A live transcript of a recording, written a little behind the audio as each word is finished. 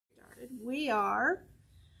started. We are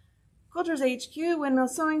Quilters HQ, Windmill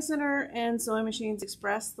Sewing Center, and Sewing Machines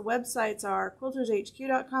Express. The websites are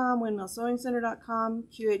quiltershq.com, windmillsewingcenter.com,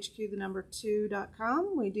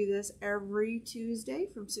 QHQ2.com. We do this every Tuesday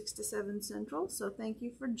from 6 to 7 Central, so thank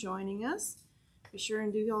you for joining us. Be sure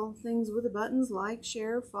and do all things with the buttons, like,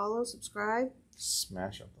 share, follow, subscribe.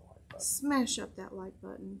 Smash up the like button. Smash up that like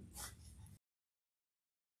button.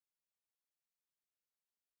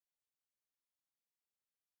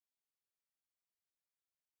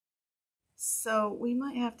 So we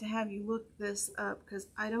might have to have you look this up because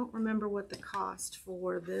I don't remember what the cost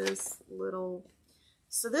for this little.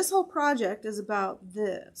 So this whole project is about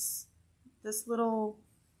this little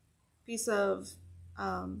piece of,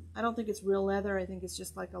 I don't think it's real leather. I think it's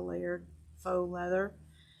just like a layered faux leather.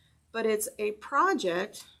 But it's a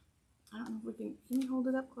project. I don't know if we can you hold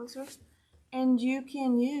it up closer? And you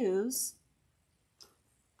can use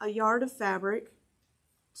a yard of fabric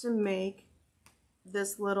to make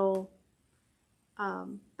this little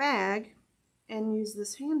bag and use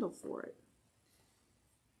this handle for it.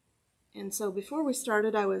 And so before we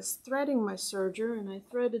started, I was threading my serger and I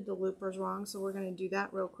threaded the loopers wrong, so we're going to do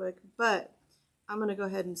that real quick. But I'm going to go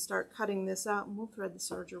ahead and start cutting this out, and we'll thread the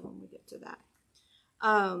serger when we get to that.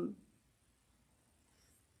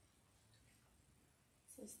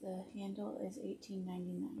 Says the handle is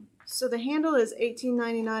 $18.99. So the handle is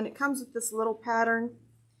 $18.99. It comes with this little pattern.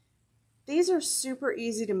 These are super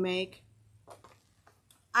easy to make.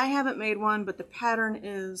 I haven't made one, but the pattern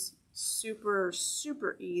is super,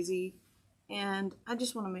 super easy. And I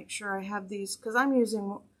just want to make sure I have these because I'm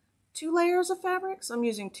using 2 layers of fabric. So I'm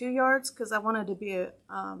using 2 yards because I wanted to be a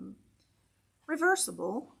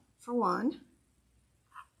reversible for one.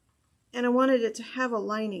 And I wanted it to have a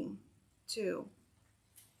lining too.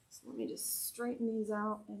 So let me just straighten these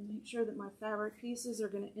out and make sure that my fabric pieces are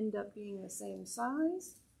going to end up being the same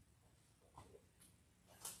size.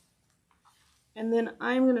 And then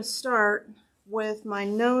I'm going to start with my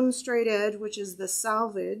known straight edge, which is the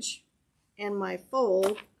salvage, and my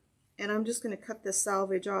fold. And I'm just going to cut this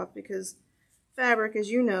salvage off because fabric, as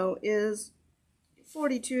you know, is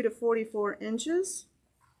 42 to 44 inches.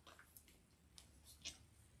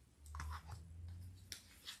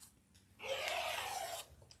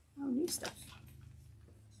 Oh, new stuff.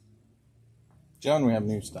 Joan, we have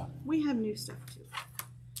new stuff. We have new stuff too.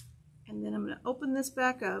 And then I'm going to open this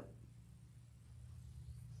back up.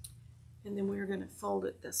 And then we're going to fold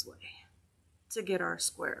it this way to get our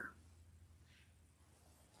square.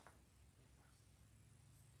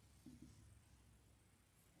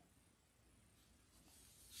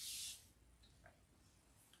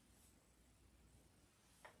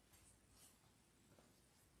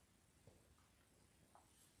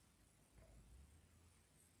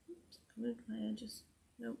 Oops, I moved my edges.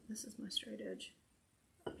 Nope, this is my straight edge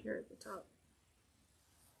up here at the top.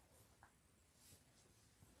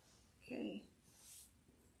 Okay,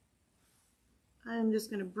 I'm just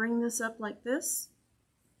going to bring this up like this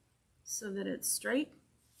so that it's straight,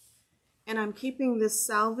 and I'm keeping this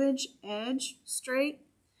salvage edge straight,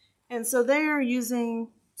 and so they are using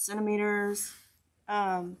centimeters.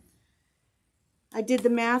 I did the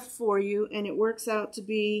math for you and it works out to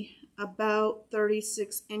be about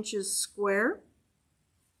 36 inches square.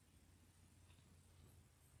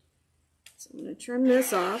 So I'm going to trim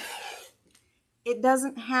this off. It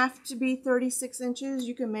doesn't have to be 36 inches.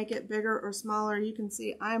 You can make it bigger or smaller. You can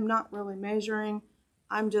see I'm not really measuring.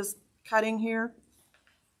 I'm just cutting here.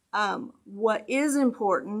 What is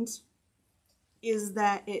important is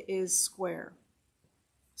that it is square.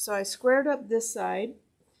 So I squared up this side.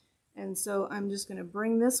 And so I'm just going to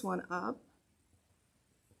bring this one up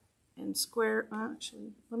and square.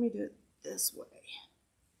 Actually, let me do it this way.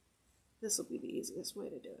 This will be the easiest way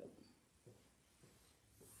to do it.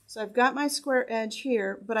 So I've got my square edge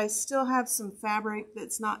here, but I still have some fabric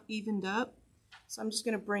that's not evened up. So I'm just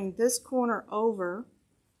going to bring this corner over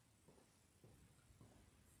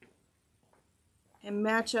and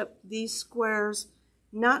match up these squares,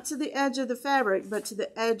 not to the edge of the fabric, but to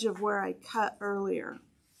the edge of where I cut earlier.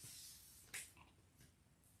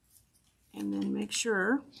 And then make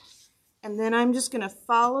sure. And then I'm just going to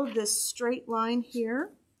follow this straight line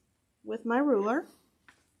here with my ruler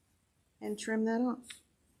and trim that off.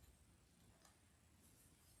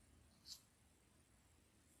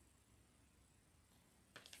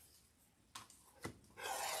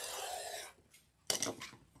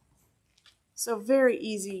 So very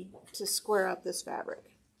easy to square up this fabric.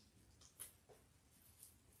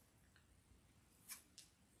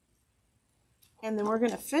 And then we're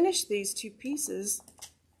going to finish these 2 pieces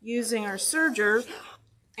using our serger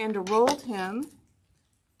and a rolled hem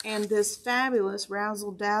and this fabulous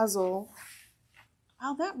Razzle Dazzle.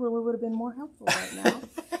 Wow, that really would have been more helpful right now.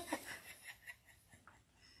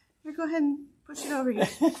 Here, go ahead and push it over here.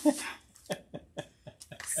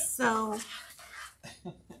 So,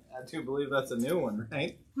 I do believe that's a new one,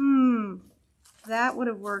 right? that would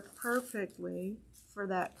have worked perfectly for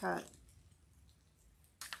that cut.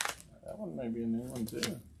 That one may be a new one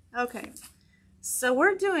too. Okay, so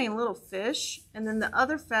we're doing a little fish, and then the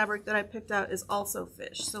other fabric that I picked out is also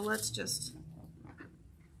fish. So let's just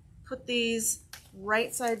put these wrong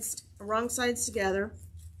sides together.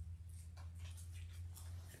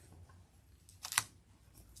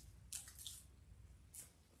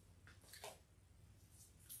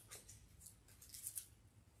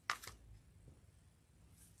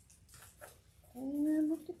 And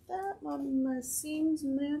look at that, my seams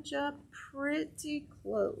match up pretty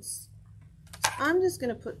close. So I'm just going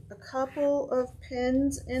to put a couple of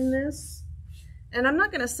pins in this. And I'm not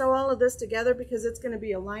going to sew all of this together because it's going to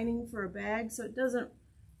be a lining for a bag, so it doesn't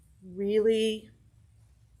really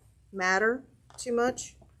matter too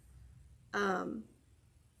much.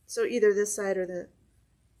 So either this side or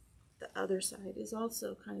the other side is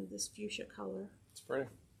also kind of this fuchsia color. It's pretty.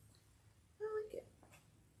 I like it.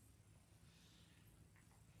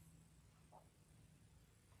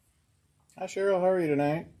 Hi Cheryl, how are you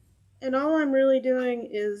tonight? And all I'm really doing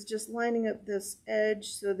is just lining up this edge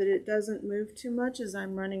so that it doesn't move too much as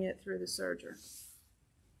I'm running it through the serger.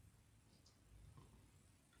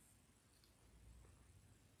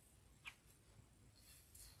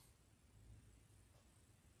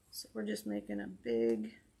 So we're just making a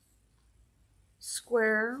big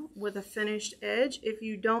square with a finished edge. If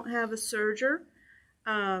you don't have a serger,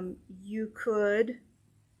 you could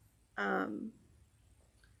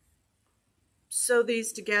sew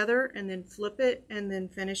these together and then flip it and then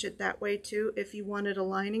finish it that way too if you wanted a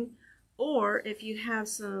lining. Or if you have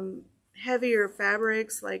some heavier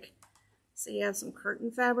fabrics, like say you have some curtain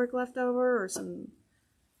fabric left over or some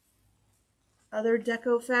other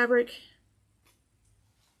deco fabric,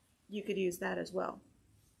 you could use that as well.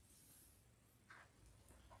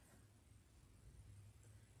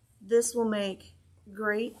 This will make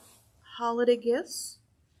great holiday gifts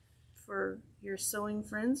for your sewing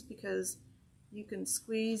friends because you can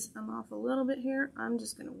squeeze them off a little bit here. I'm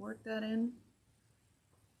just going to work that in.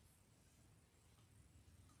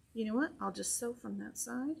 You know what? I'll just sew from that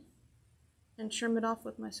side and trim it off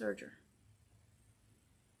with my serger.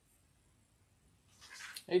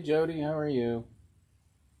 Hey Jody, how are you?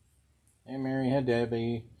 Hey Mary, hey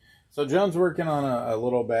Debbie. So Joan's working on a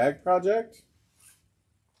little bag project.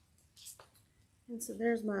 And so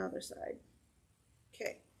there's my other side.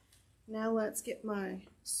 Okay, now let's get my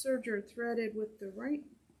serger threaded with the right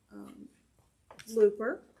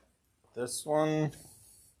looper. This one,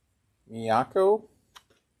 Miyako.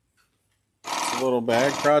 It's a little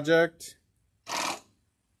bag project.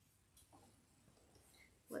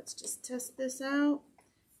 Let's just test this out.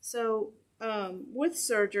 So with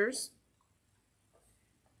sergers,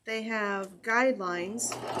 they have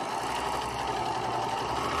guidelines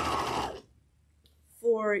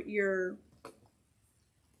for your,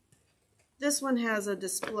 this one has a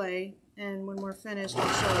display, and when we're finished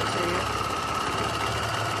I'll show it to you.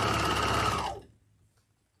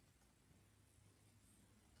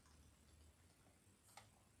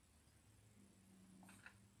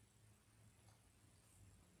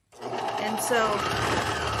 And so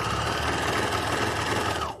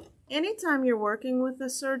anytime you're working with a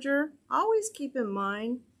serger, always keep in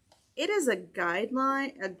mind it is a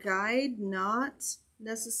guideline, a guide, not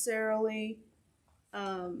necessarily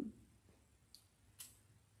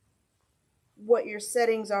what your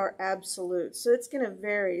settings are absolute. So it's going to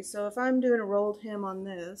vary. So if I'm doing a rolled hem on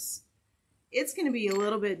this, it's going to be a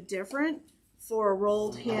little bit different for a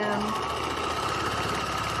rolled hem,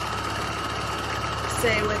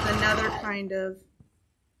 say with another kind of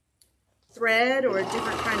thread or a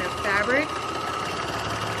different kind of fabric.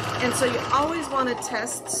 And so you always want to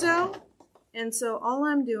test sew. And so all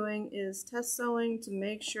I'm doing is test sewing to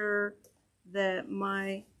make sure that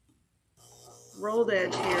my rolled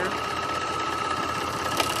edge here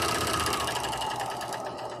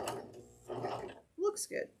looks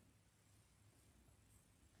good.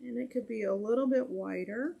 And it could be a little bit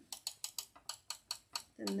wider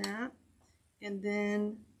than that. And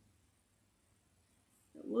then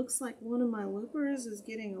it looks like one of my loopers is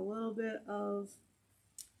getting a little bit of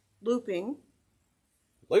looping.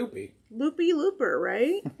 Loopy? Loopy looper,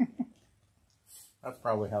 right? That's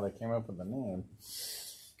probably how they came up with the name.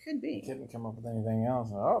 Could be. They couldn't come up with anything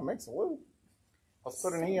else. Oh, it makes a loop. Let's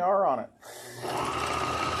put an ER on it.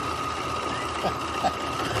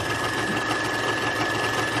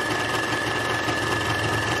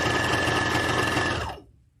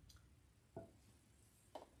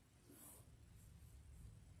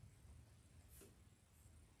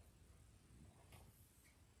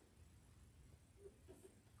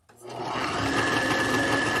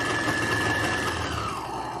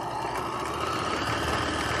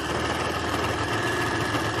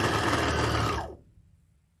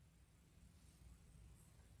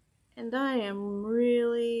 And I am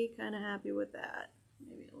really kind of happy with that.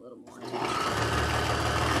 Maybe a little more.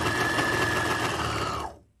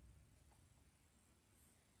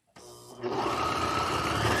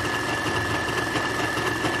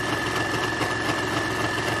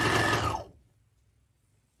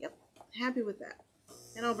 Yep, happy with that.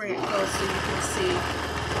 And I'll bring it close so you can see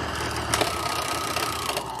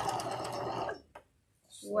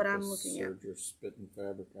what I'm looking at. Serger spitting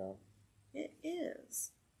fabric out. It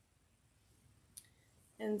is.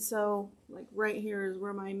 And so, like right here is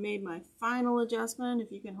where I made my final adjustment.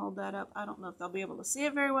 If you can hold that up, I don't know if they'll be able to see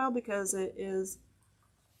it very well because it is.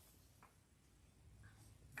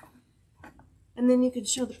 And then you can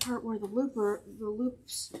show the part where the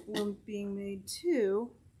loops were being made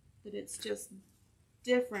too, that it's just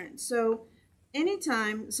different. So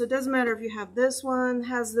anytime, so it doesn't matter if you have this one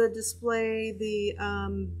has the display, the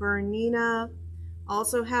Bernina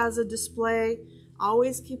also has a display.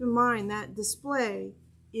 Always keep in mind that display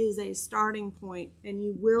is a starting point, and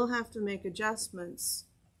you will have to make adjustments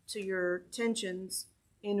to your tensions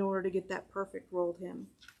in order to get that perfect rolled hem.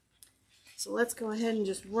 So let's go ahead and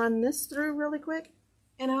just run this through really quick.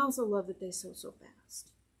 And I also love that they sew so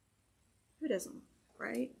fast. Who doesn't,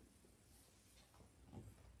 right?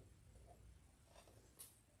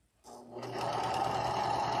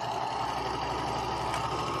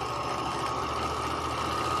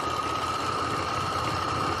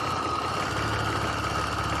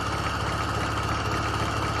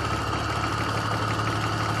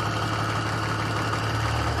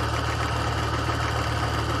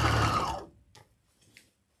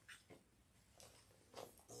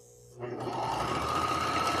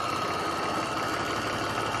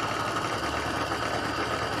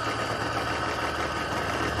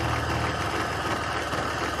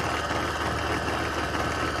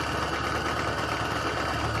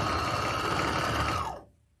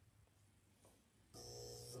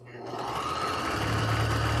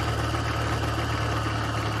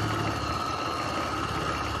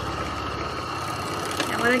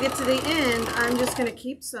 When I get to the end, I'm just going to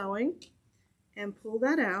keep sewing and pull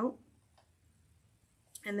that out.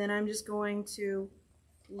 And then I'm just going to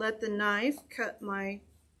let the knife cut my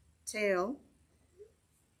tail.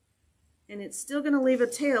 And it's still going to leave a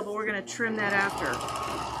tail, but we're going to trim that after.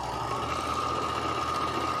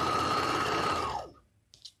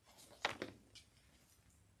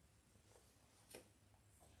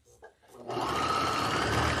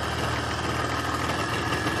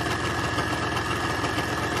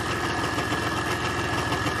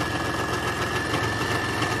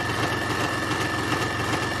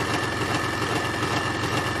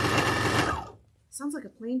 Sounds like a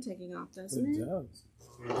plane taking off, doesn't it? It does.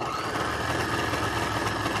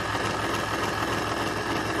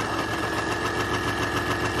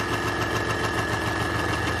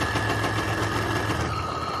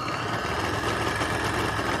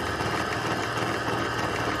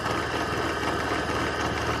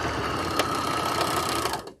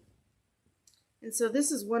 And so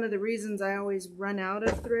this is one of the reasons I always run out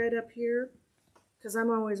of thread up here, because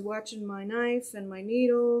I'm always watching my knife and my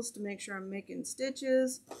needles to make sure I'm making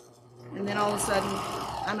stitches, and then all of a sudden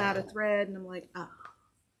I'm out of thread and I'm like, ah.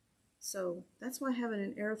 So that's why having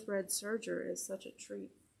an air thread serger is such a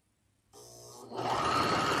treat.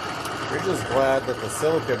 We're just glad that the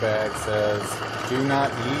silica bag says, do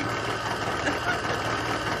not eat.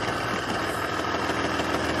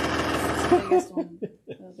 It's the biggest one.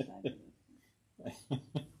 Those bags.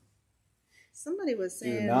 Somebody was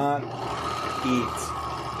saying, Do not eat.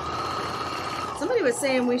 somebody was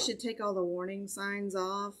saying we should take all the warning signs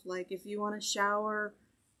off. Like if you want to shower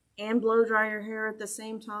and blow dry your hair at the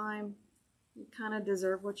same time, you kind of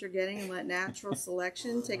deserve what you're getting and let natural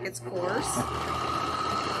selection take its course.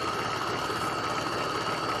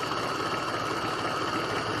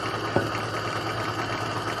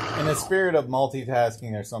 In the spirit of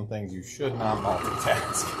multitasking, there's some things you should not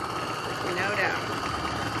multitask. No doubt.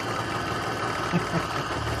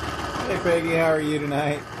 Hey Peggy, how are you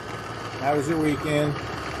tonight? How was your weekend?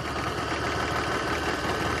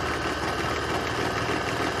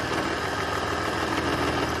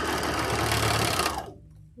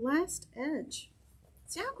 Last edge.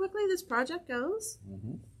 See how quickly this project goes?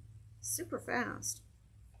 Mm-hmm. Super fast.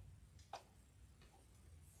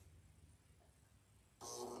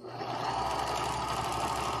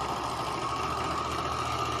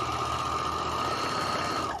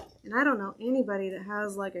 And I don't know anybody that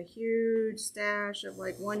has like a huge stash of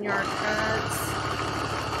like 1 yard cuts.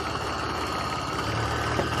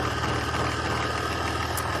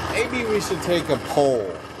 Maybe we should take a poll.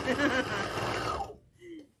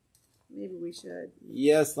 Maybe we should.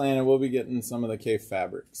 Yes, Lana, we'll be getting some of the K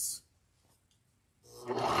fabrics.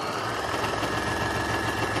 Oh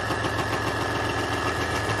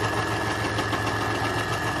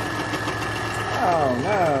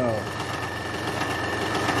no.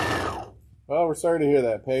 Well, we're sorry to hear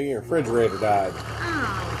that, Peggy. Your refrigerator died.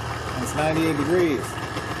 Oh. It's 98 degrees.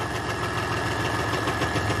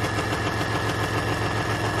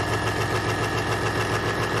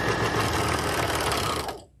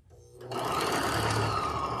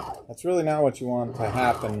 That's really not what you want to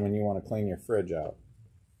happen when you want to clean your fridge out.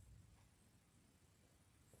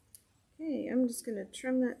 Okay, I'm just going to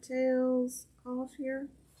trim that tails off here.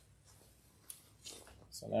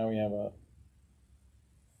 So now we have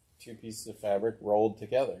two pieces of fabric rolled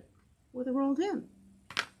together. With a rolled hem.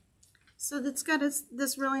 So that's got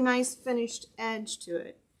this really nice finished edge to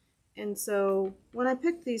it. And so when I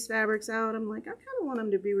picked these fabrics out, I'm like, I kind of want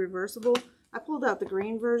them to be reversible. I pulled out the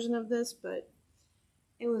green version of this, but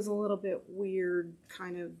it was a little bit weird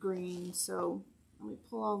kind of green. So let me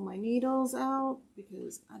pull all my needles out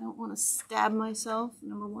because I don't want to stab myself.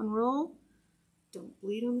 Number one rule, don't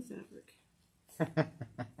bleed on the fabric.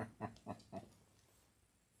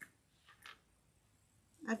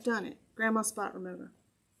 I've done it. Grandma spot remover.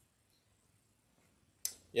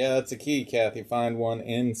 Yeah, that's a key, Kathy. Find one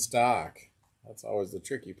in stock. That's always the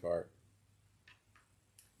tricky part.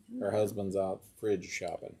 Her husband's out fridge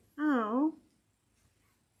shopping. Oh.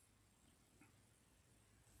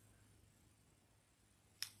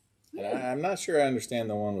 And I'm not sure I understand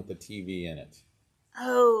the one with the TV in it.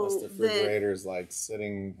 Oh. Unless the refrigerator's like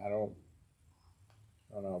sitting, I don't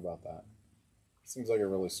know about that. Seems like a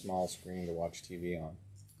really small screen to watch TV on.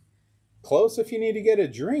 Close if you need to get a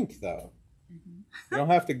drink, though. Mm-hmm. You don't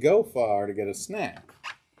have to go far to get a snack.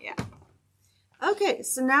 Yeah. Okay,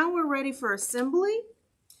 so now we're ready for assembly.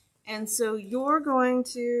 And so you're going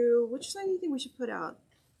to, which side do you think we should put out?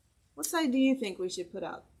 What side do you think we should put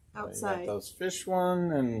out? Outside. You got those fish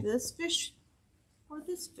one and... This fish or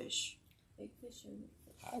this fish? Big fish or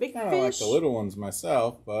I kind of like the little ones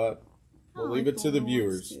myself, but we'll leave it to the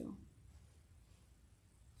viewers.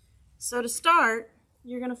 So to start,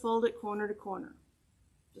 you're going to fold it corner to corner,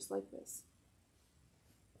 just like this.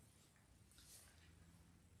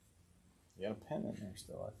 You got a pen in there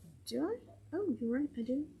still, I think. Do I? Oh, you're right, I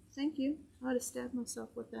do. Thank you. I would have stabbed myself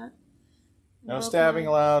with that. No stabbing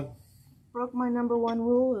allowed. Broke my number one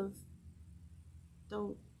rule of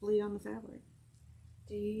don't bleed on the fabric.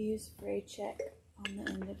 do you use fray check on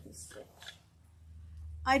the end of the stitch?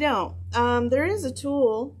 I don't. There is a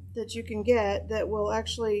tool that you can get that will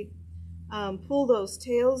actually pull those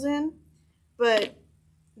tails in, but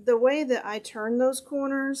the way that I turn those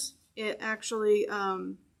corners, it actually,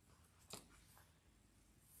 how's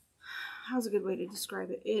a good way to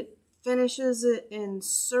describe it? It finishes it and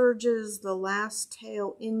surges the last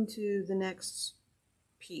tail into the next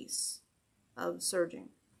piece of serging.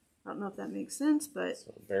 I don't know if that makes sense, but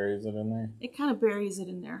so it buries it in there? It kind of buries it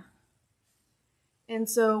in there. And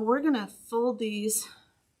so we're going to fold these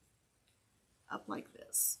up like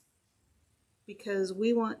this because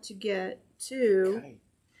we want to get to,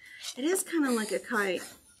 it is kind of like a kite.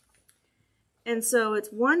 And so it's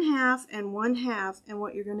 1/2 and 1/2, and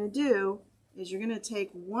what you're going to do is you're going to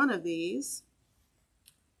take one of these,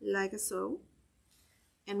 like so,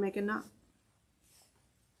 and make a knot.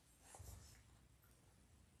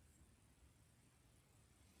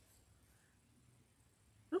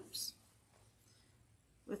 Oops.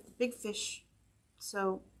 With the big fish,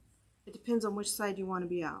 so it depends on which side you want to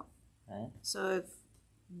be out. Right. So if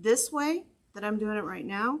this way that I'm doing it right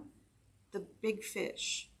now, the big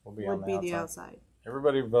fish would be the outside.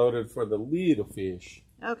 Everybody voted for the little fish.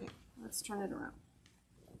 Okay, let's turn it around.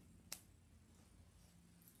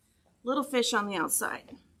 Little fish on the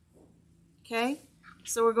outside. Okay,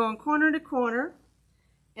 so we're going corner to corner,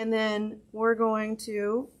 and then we're going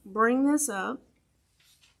to bring this up,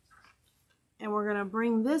 and we're going to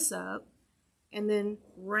bring this up, and then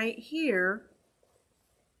right here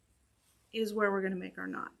is where we're going to make our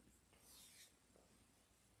knot.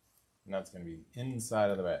 And that's going to be inside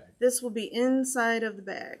of the bag. This will be inside of the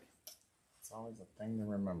bag. It's always a thing to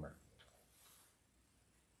remember.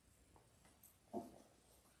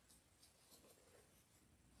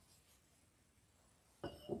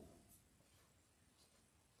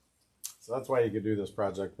 So that's why you could do this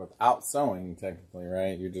project without sewing, technically,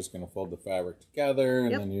 right? You're just going to fold the fabric together,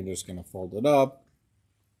 and then you're just going to fold it up.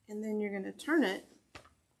 And then you're going to turn it.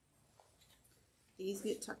 These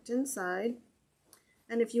get tucked inside.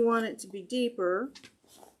 And if you want it to be deeper,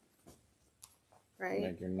 right?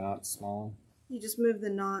 Make your knot smaller. You just move the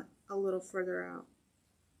knot a little further out.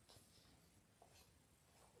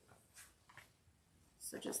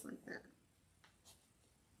 So just like that.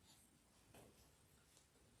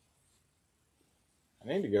 I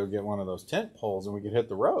need to go get one of those tent poles and we could hit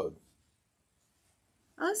the road.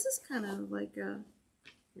 Oh, this is kind of like a...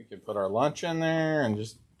 We could put our lunch in there and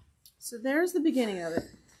just... So there's the beginning of it.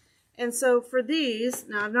 And so for these,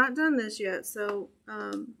 now I've not done this yet, so...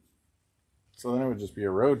 So then it would just be a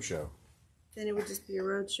road show. Then it would just be a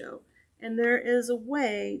road show. And there is a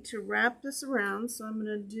way to wrap this around, so I'm going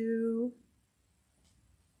to do...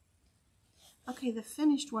 Okay, the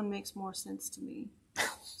finished one makes more sense to me.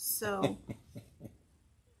 So...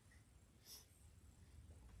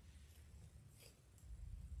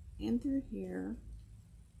 in through here.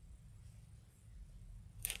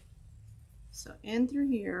 So in through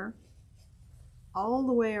here, all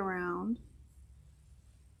the way around.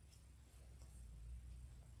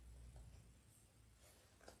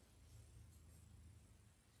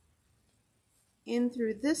 In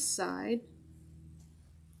through this side.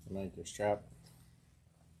 Make your strap.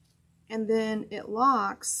 And then it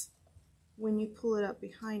locks when you pull it up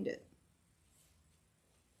behind it.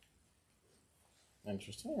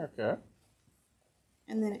 Interesting, okay.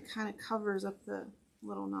 And then it kind of covers up the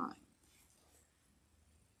little knot.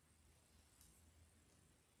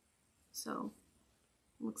 So,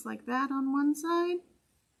 looks like that on one side,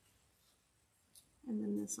 and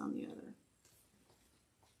then this on the other.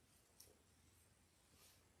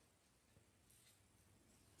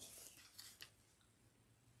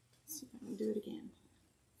 Let's see if I can do it again.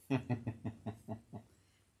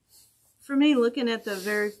 For me, looking at the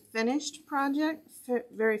very finished project,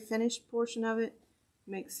 very finished portion of it,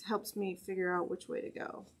 helps me figure out which way to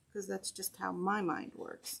go, because that's just how my mind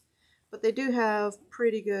works. But they do have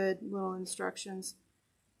pretty good little instructions.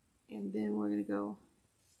 And then we're going to go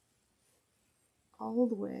all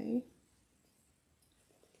the way,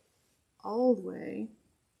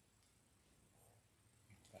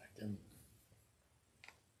 Back in.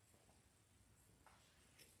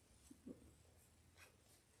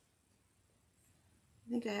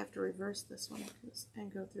 I think I have to reverse this one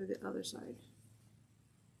and go through the other side.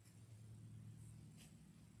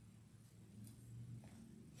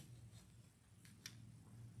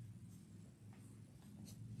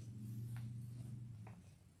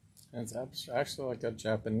 It's actually like a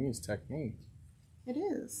Japanese technique. It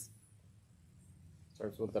is.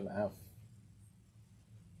 Starts with an F.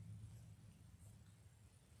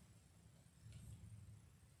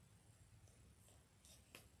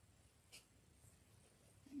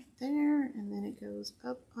 There, and then it goes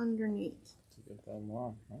up underneath. To get that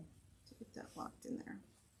locked, right? To get that locked in there.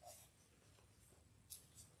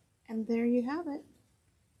 And there you have it.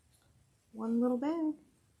 One little bag.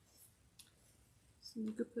 So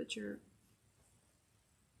you could put your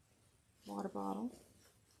water bottle.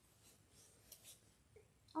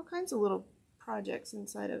 All kinds of little projects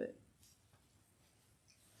inside of it.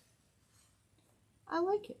 I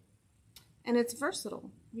like it. And it's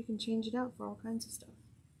versatile. You can change it out for all kinds of stuff.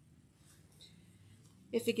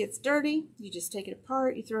 If it gets dirty, you just take it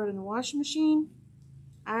apart, you throw it in the washing machine,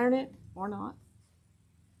 iron it, or not.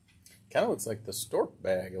 Kind of looks like the stork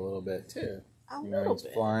bag a little bit, too. A little it's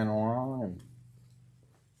bit. Flying along and...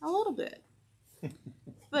 A little bit.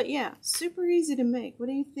 But yeah, super easy to make. What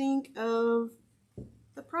do you think of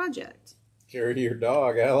the project? Carry your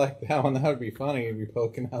dog. I like that one. That would be funny if you're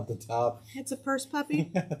poking out the top. It's a purse puppy.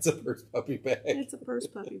 Yeah, it's a purse puppy bag. It's a purse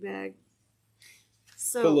puppy bag.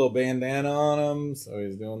 So, Put a little bandana on him, so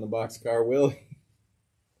he's doing the boxcar wheelie.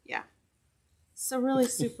 yeah. So really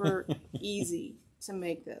super easy to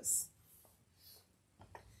make this.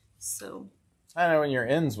 So... I know, when your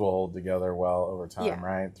ends will hold together well over time, Yeah.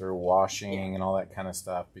 right? Through washing and all that kind of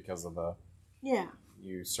stuff because of the... Yeah.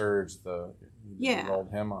 You surged the... Yeah. You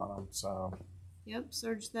rolled him on them, so... Yep,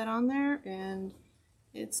 surge that on there and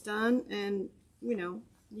it's done. And, you know,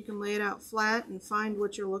 you can lay it out flat and find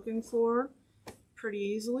what you're looking for pretty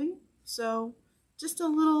easily. So, just a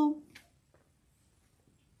little,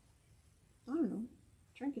 I don't know,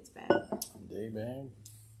 trinkets bag. Day bag.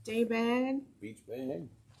 Day bag. Beach bag.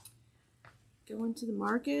 Go into the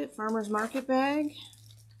market, farmer's market bag.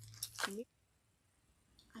 I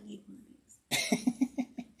need one of these.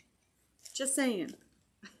 Just saying.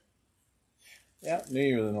 Yeah, knew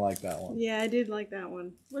you were going to like that one. Yeah, I did like that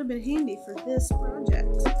one. Would have been handy for this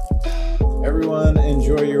project. Everyone,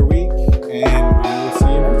 enjoy your week, and we will see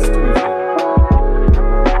you next time.